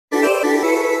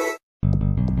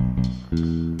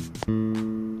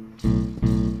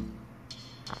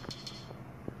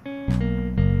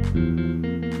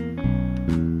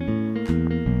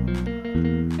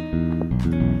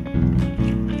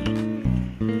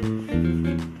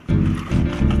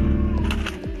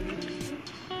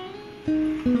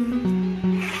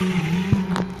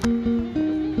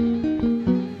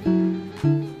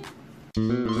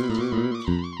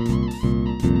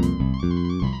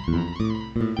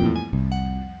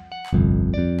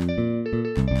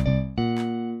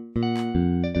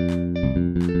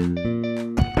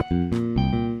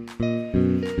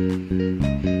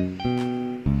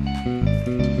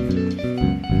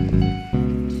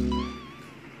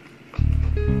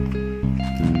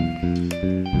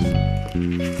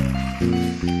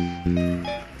Mr.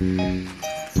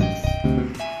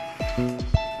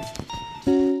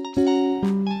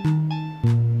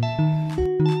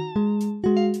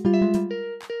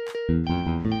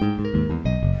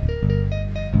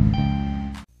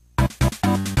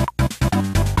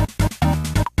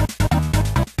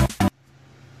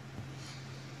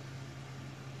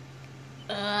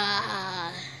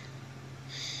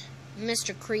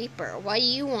 Creeper, what do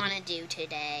you want to do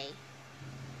today?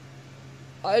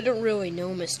 I don't really know,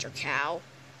 Mr. Cow.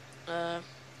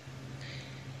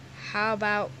 How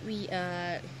about we,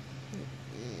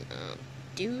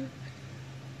 do?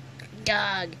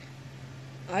 Doug.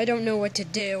 I don't know what to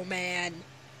do, man.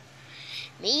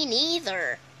 Me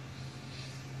neither.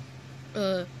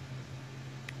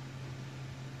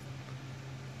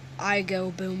 I go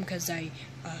Boom, because I,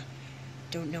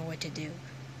 don't know what to do.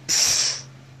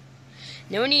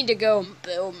 No need to go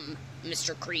Boom,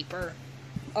 Mr. Creeper.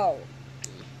 Oh.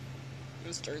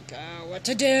 Mr. Cow, what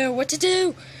to do? What to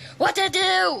do? What to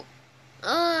do?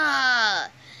 I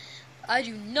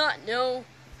do not know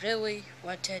really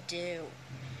what to do.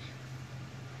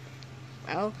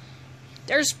 Well,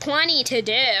 there's plenty to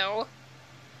do.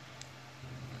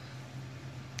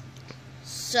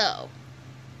 So,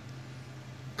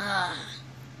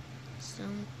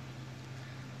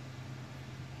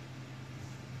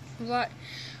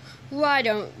 why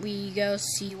don't we go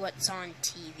see what's on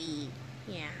TV?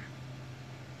 Yeah.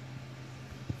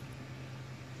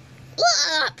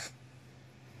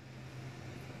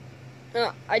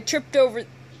 I tripped over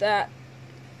that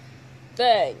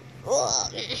thing.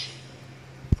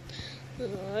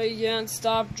 I can't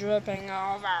stop dripping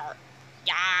over.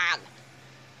 Doug.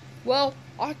 Well,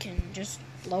 I can just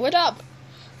blow it up.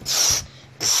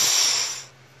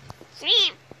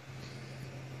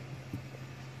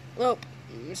 Oh,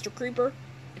 Mr. Creeper,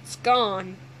 it's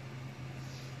gone.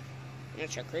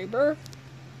 Mr. Creeper,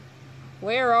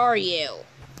 where are you?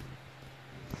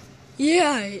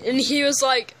 Yeah, and he was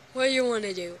like, what do you want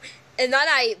to do? And then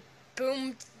I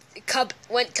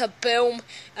went kaboom,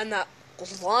 and that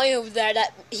lion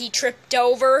that he tripped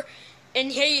over,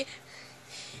 and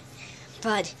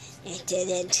but it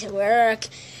didn't work.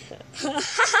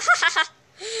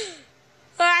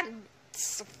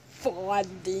 That's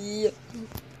funny.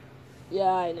 Yeah,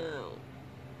 I know.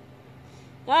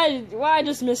 Why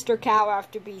does Mr. Cow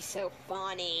have to be so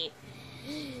funny?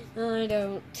 I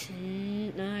don't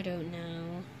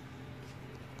know.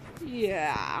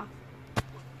 Yeah.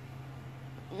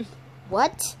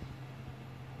 What?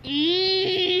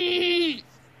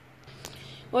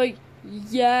 Like,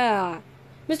 yeah.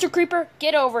 Mr. Creeper,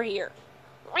 get over here.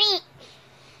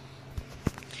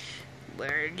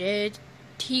 Where did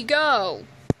he go?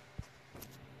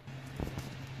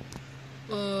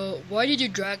 Why did you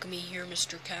drag me here,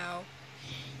 Mr. Cow?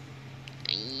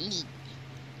 I need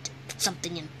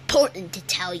something important to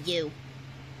tell you.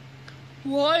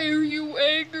 Why are you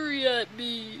angry at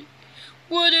me?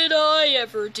 What did I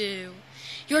ever do?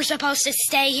 You're supposed to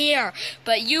stay here,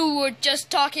 but you were just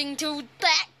talking to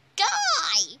That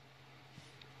guy!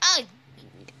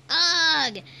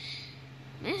 Ugh!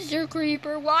 Mr.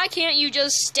 Creeper, why can't you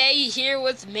just stay here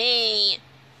with me?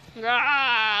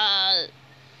 Ah.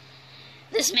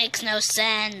 This makes no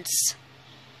sense.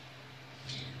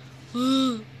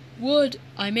 What?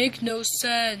 I make no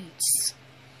sense.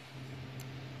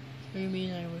 What do you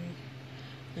mean I make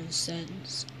no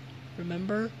sense?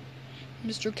 Remember,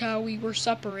 Mr. Cow, we were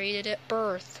separated at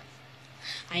birth.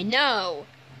 I know.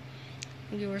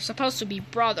 We were supposed to be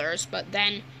brothers, but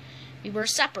then we were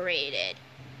separated.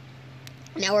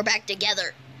 Now we're back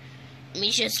together.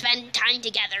 We should spend time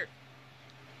together.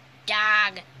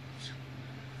 Dog.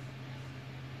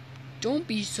 Don't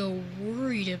be so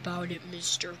worried about it,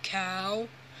 Mr. Cow.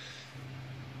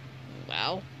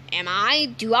 Well, am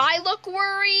I? Do I look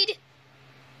worried?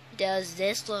 Does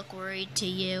this look worried to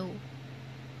you?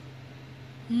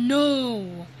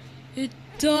 No, it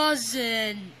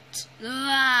doesn't.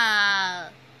 Ah.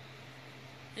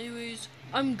 Anyways,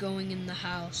 I'm going in the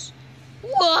house.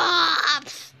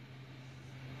 What?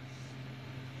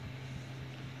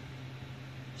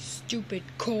 Stupid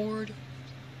cord.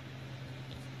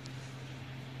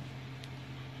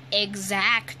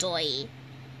 Exactly.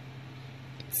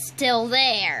 It's still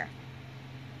there.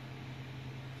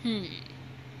 Well,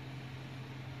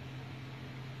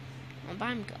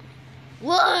 I'm going.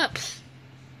 Whoops!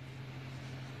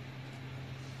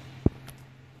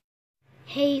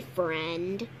 Hey,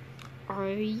 friend. Are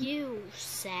you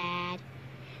sad?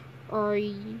 Are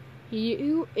you,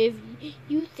 if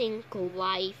you think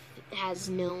life has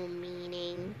no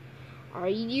meaning, are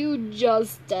you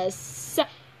just a sad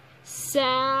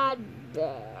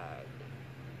bag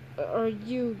are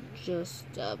you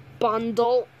just a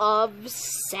bundle of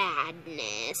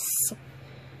sadness?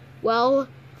 Well,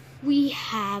 we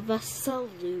have a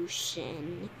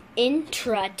solution.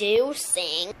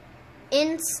 Introducing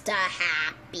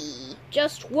Insta-Happy.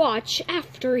 Just watch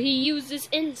after he uses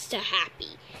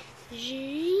Insta-Happy.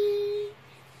 Yay!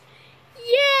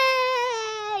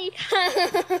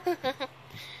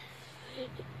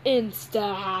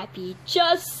 Insta-Happy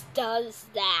just does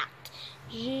that.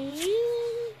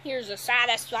 Here's a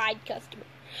satisfied customer.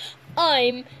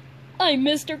 I'm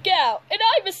Mr. Cow, and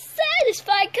I'm a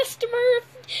satisfied customer of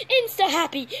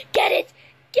Insta-Happy. Get it?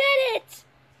 Get it?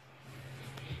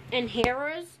 And here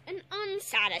is an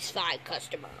unsatisfied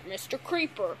customer, Mr.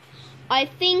 Creeper. I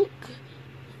think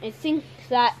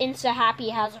that Insta-Happy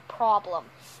has a problem.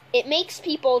 It makes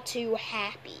people too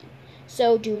happy.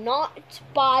 So do not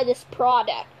buy this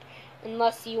product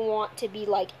unless you want to be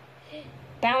like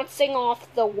bouncing off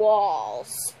the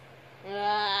walls.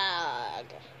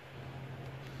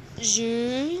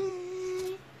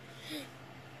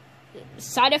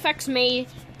 Side effects may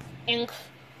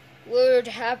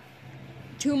include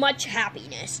too much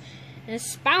happiness, and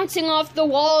bouncing off the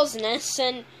walls-ness,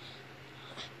 and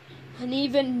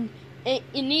even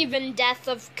death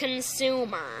of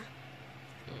consumer.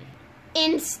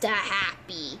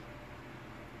 Insta-Happy.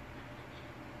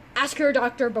 Ask your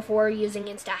doctor before using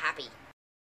Insta-Happy.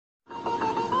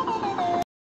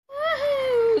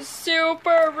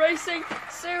 Super racing,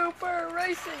 super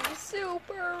racing,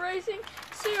 super racing,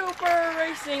 super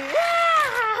racing.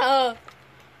 Wow!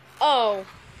 Oh,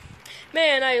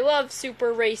 man, I love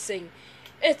super racing.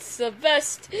 It's the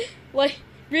best,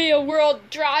 real-world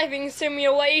driving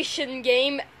simulation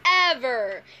game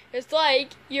ever. It's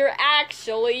like you're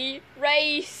actually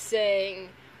racing.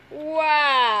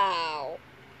 Wow.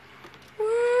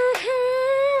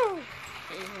 Woohoo!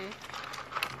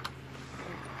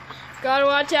 Gotta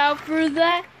watch out for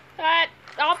that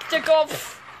obstacle.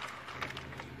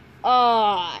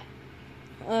 I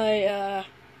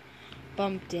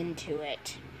bumped into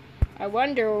it. I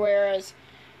wonder where is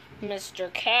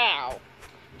Mr. Cow.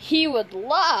 He would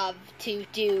love to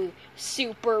do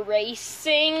super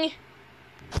racing.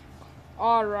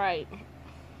 Alright.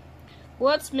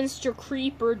 What's Mr.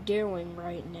 Creeper doing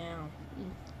right now?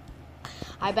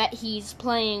 I bet he's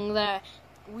playing the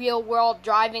real-world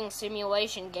driving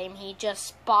simulation game he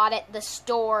just bought at the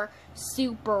store,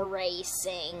 Super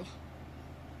Racing.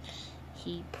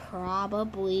 He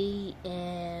probably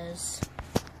is.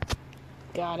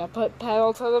 Gotta put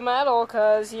pedal to the metal,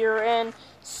 'cause you're in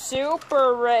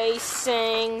Super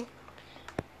Racing.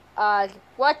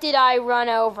 What did I run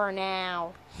over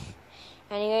now?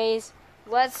 Anyways,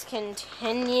 let's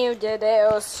continue to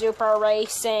do Super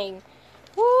Racing.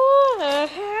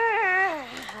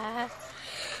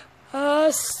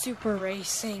 Super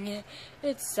Racing.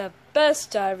 It's the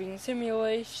best driving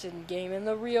simulation game in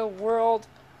the real world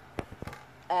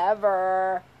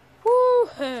ever.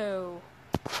 Woohoo!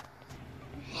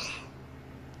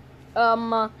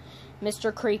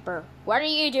 Mr. Creeper, what are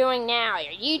you doing now? Are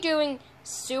you doing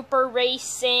Super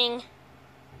Racing?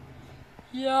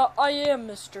 Yeah, I am,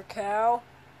 Mr. Cow.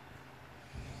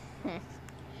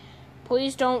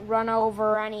 Please don't run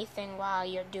over anything while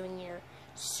you're doing your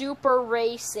Super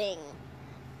Racing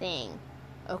thing.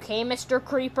 Okay, Mr.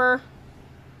 Creeper?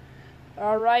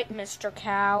 Alright, Mr.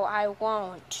 Cow, I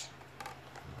won't.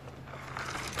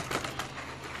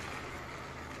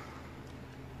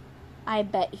 I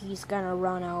bet he's gonna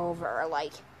run over,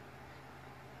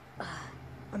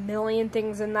 a million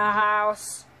things in the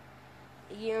house.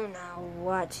 You know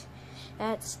what?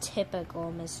 That's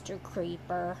typical, Mr.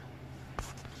 Creeper.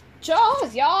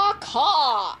 Choose your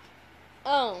car!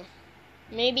 Oh,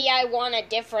 maybe I want a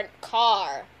different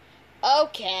car.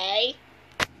 Okay.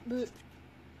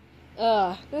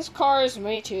 This car is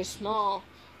way too small.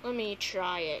 Let me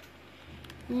try it.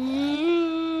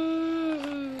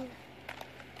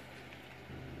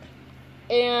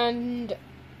 And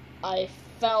I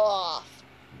fell off.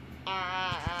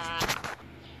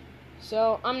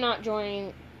 So I'm not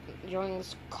joining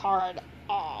this car at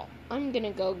all. I'm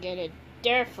gonna go get a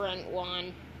different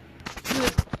one.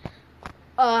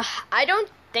 I don't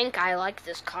think I like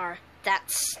this car. That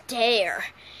stare.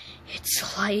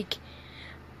 It's like,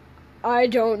 I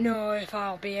don't know if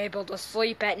I'll be able to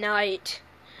sleep at night.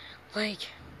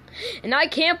 And I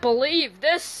can't believe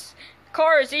this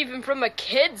car is even from a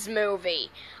kid's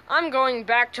movie. I'm going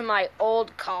back to my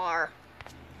old car.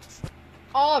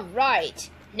 Alright,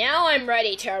 now I'm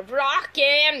ready to rock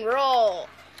and roll.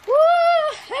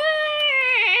 Woohoo!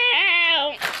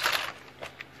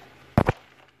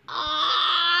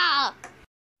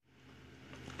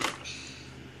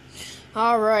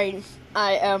 Alright,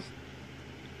 I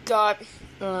got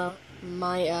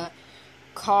my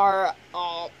car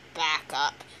all back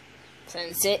up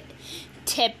since it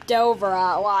tipped over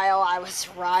while I was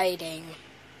riding.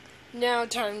 Now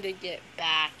time to get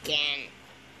back in.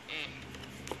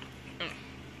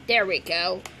 There we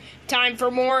go. Time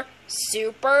for more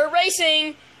super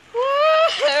racing.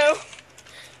 Woohoo!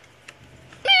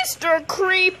 Mr.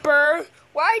 Creeper,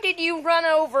 why did you run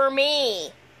over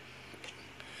me?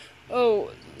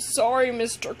 Oh, sorry,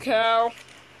 Mr. Cow.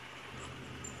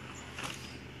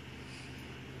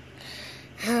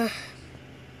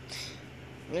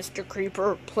 Mr.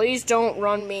 Creeper, please don't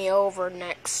run me over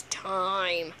next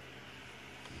time.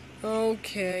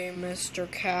 Okay, Mr.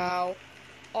 Cow.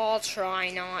 I'll try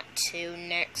not to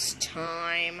next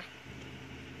time.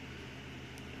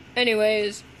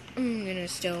 Anyways, I'm gonna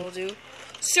still do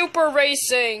super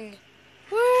racing.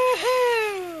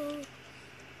 Woohoo!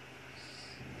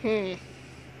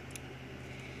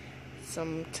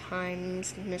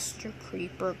 Sometimes Mr.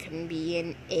 Creeper can be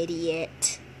an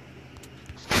idiot.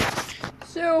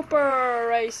 Super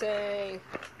racing.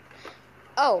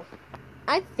 Oh,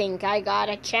 I think I got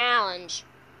a challenge.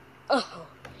 Oh,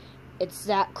 it's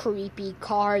that creepy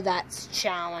car that's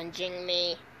challenging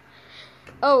me.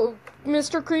 Oh,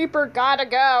 Mr. Creeper, gotta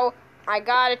go. I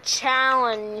got a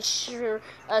challenge,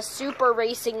 a super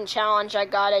racing challenge I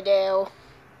gotta do.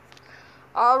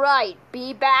 Alright,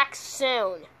 be back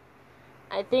soon.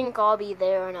 I think I'll be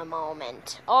there in a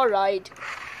moment. Alright.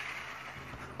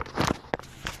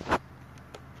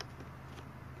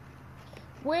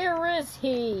 Where is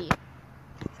he?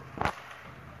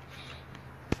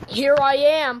 Here I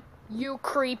am, you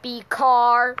creepy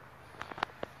car.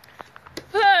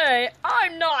 Hey,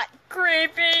 I'm not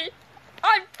creepy.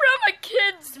 I'm from a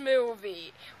kid's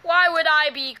movie. Why would I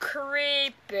be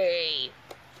creepy?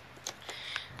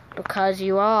 Because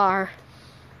you are.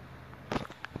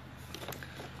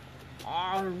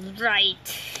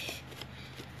 Alright.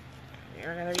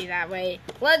 You're gonna be that way.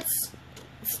 Let's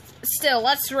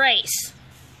race.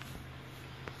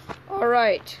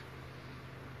 Alright.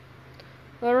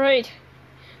 Alright.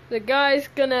 The guy's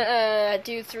gonna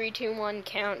do 3, 2, 1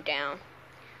 countdown.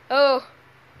 Oh,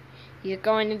 he's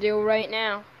going to do right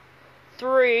now.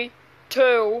 3,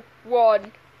 2,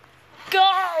 1,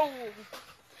 go!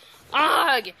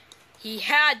 Ugh! He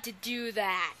had to do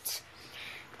that.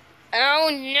 Oh,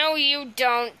 no, you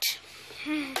don't.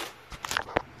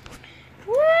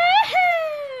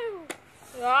 Woohoo!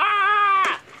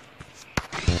 Ah!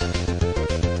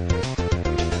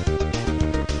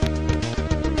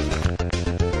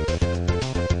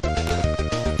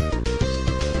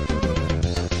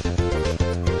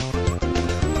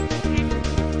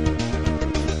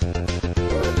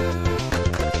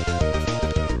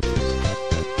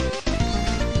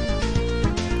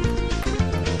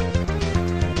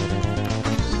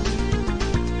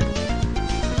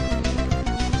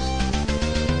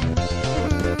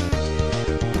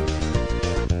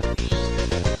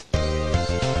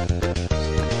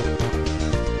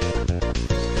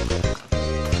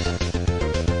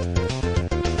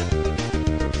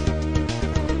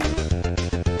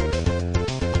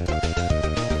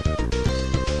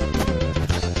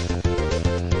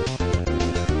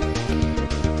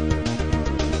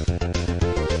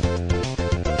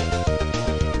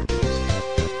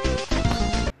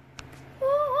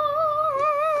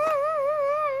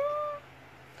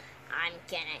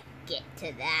 Get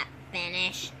to that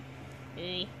finish.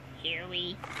 Here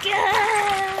we go!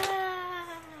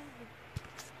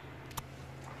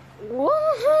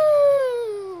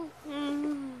 Woohoo!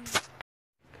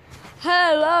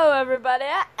 Hello, everybody.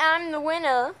 I'm the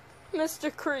winner,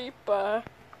 Mr. Creeper.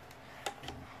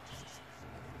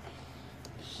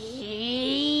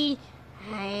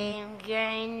 I'm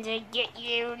going to get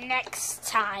you next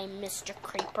time, Mr.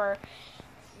 Creeper.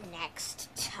 Next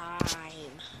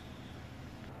time.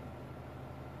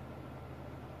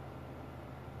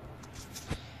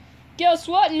 Guess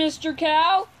what, Mr.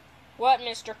 Cow? What,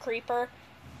 Mr. Creeper?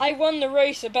 I won the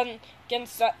race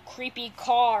against that creepy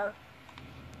car.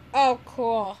 Oh,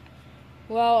 cool.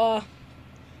 Well,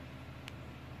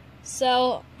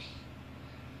 so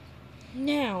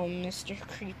now, Mr.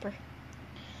 Creeper,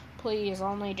 please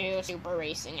only do super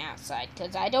racing outside,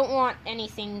 because I don't want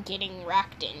anything getting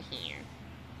wrecked in here.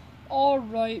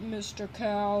 Alright, Mr.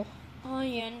 Cow.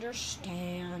 I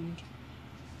understand.